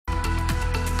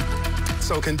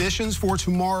So conditions for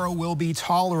tomorrow will be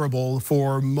tolerable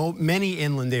for many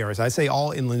inland areas. I say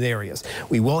all inland areas.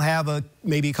 We will have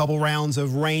maybe a couple rounds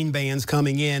of rain bands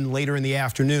coming in later in the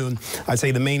afternoon. I'd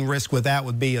say the main risk with that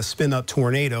would be a spin-up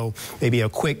tornado, maybe a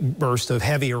quick burst of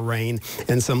heavier rain,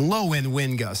 and some low-end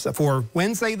wind gusts. For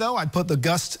Wednesday, though, I'd put the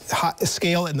gust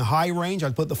scale in the high range.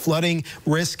 I'd put the flooding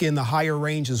risk in the higher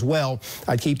range as well.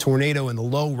 I'd keep tornado in the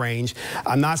low range.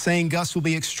 I'm not saying gusts will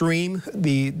be extreme.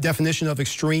 The definition of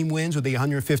extreme winds would be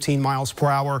 115 miles per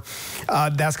hour.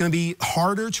 That's going to be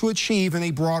harder to achieve in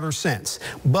a broader sense.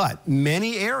 But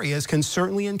many areas can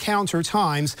certainly encounter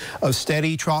times of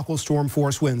steady tropical storm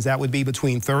force winds. That would be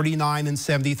between 39 and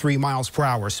 73 miles per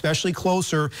hour, especially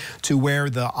closer to where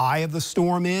the eye of the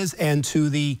storm is and to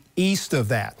the east of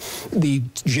that. The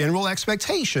general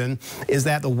expectation is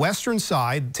that the western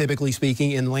side, typically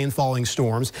speaking in landfalling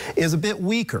storms, is a bit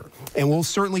weaker. And we'll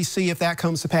certainly see if that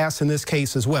comes to pass in this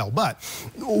case as well. But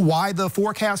why the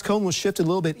forecast cone was shifted a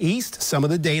little bit east, some of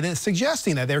the data is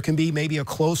suggesting that there can be maybe a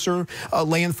closer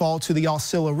landfall to the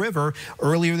Idalia River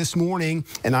earlier this morning.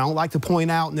 And I don't like to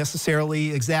point out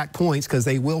necessarily exact points because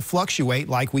they will fluctuate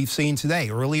like we've seen today.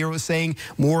 Earlier it was saying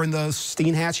more in the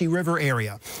Steenhatchee River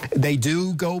area. They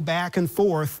do go back and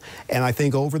forth, and I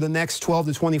think over the next 12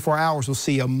 to 24 hours we'll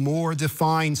see a more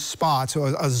defined spot,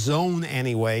 or a zone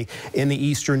anyway, in the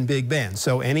eastern Big Bend.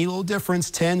 So any little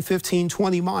difference, 10, 15,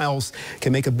 20 miles,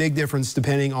 can make a big difference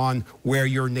depending on where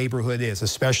your neighborhood is,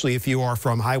 especially if you are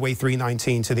from Highway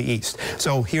 319 to the east.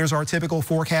 So here's our typical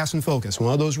forecast and focus.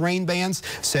 One of those rain bands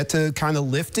set to kind of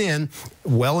lift in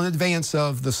well in advance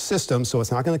of the system, so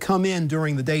it's not going to come in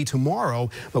during the day tomorrow,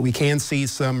 but we can see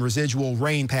some residual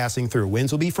rain passing through.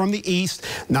 Winds will be from the east,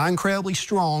 not incredibly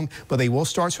strong, but they will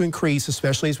start to increase,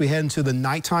 especially as we head into the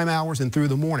nighttime hours and through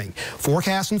the morning.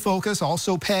 Forecast and focus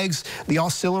also pegs the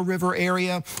Idalia River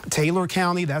area, Taylor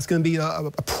County. That's going to be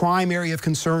a prime area of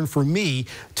concern for me,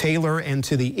 Taylor and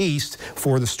to the east,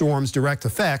 for the storm's direct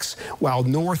effects, while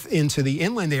north into the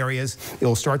inland areas, it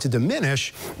will start to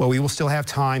diminish, but we will still have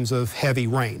times of heavy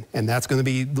rain, and that's going to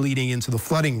be leading into the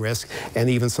flooding risk and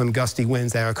even some gusty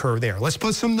winds that occur there. Let's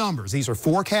put some numbers. These are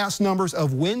forecast numbers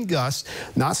of wind gusts,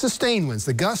 not sustained winds.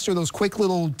 The gusts are those quick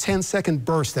little 10-second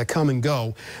bursts that come and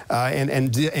go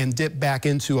and dip back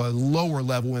into a lower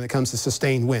level when it comes to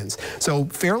sustained winds. So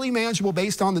fairly manageable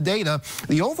based on the data.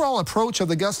 The overall approach of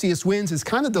the gustiest winds is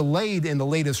kind of delayed in the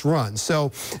latest run.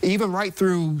 So even right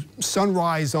through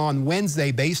sunrise on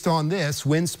Wednesday, based on this,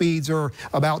 wind speeds are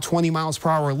about 20 miles per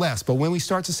hour or less. But when we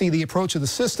start to see the approach of the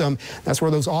system, that's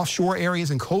where those offshore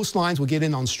areas and coastlines will get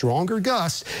in on stronger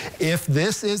gusts. If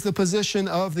this is the position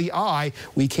of the eye,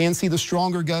 we can see the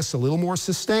stronger gusts a little more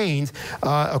sustained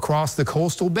across the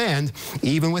coastal bend.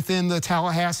 Even within the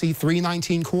Tallahassee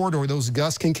 319 corridor, those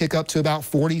gusts can kick up to about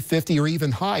 40, 50, or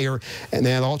even higher, and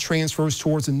then it all transfers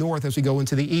towards the north as we go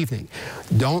into the evening.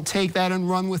 Don't take that and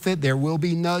run with it. There will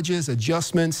be nudges,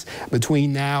 adjustments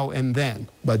between now and then,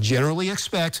 but generally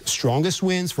expect strongest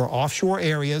winds for offshore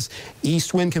areas.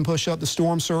 East wind can push up the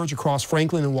storm surge across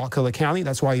Franklin and Wakulla County.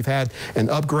 That's why you've had an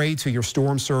upgrade to your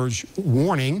storm surge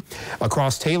warning.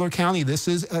 Across Taylor County, this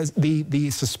is the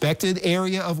suspected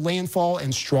area of landfall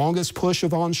and strongest push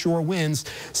of onshore winds,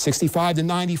 65 to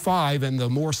 95, and the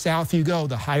more south you go,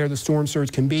 the higher the storm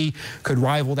surge can be. Could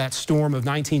rival that storm of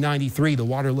 1993, the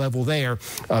water level there,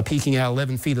 peaking at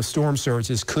 11 feet of storm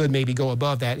surges, could maybe go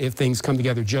above that if things come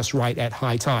together just right at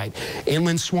high tide.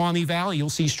 Inland Swanee Valley, you'll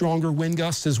see stronger wind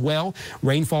gusts as well.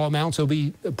 Rainfall amounts will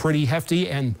be pretty hefty,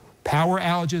 and power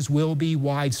outages will be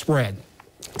widespread.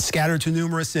 Scattered to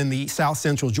numerous in the south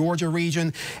central Georgia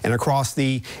region and across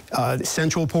the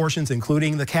central portions,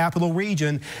 including the capital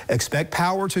region. Expect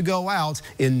power to go out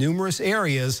in numerous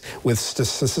areas with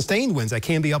sustained winds that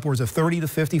can be upwards of 30 to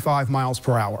 55 miles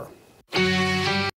per hour.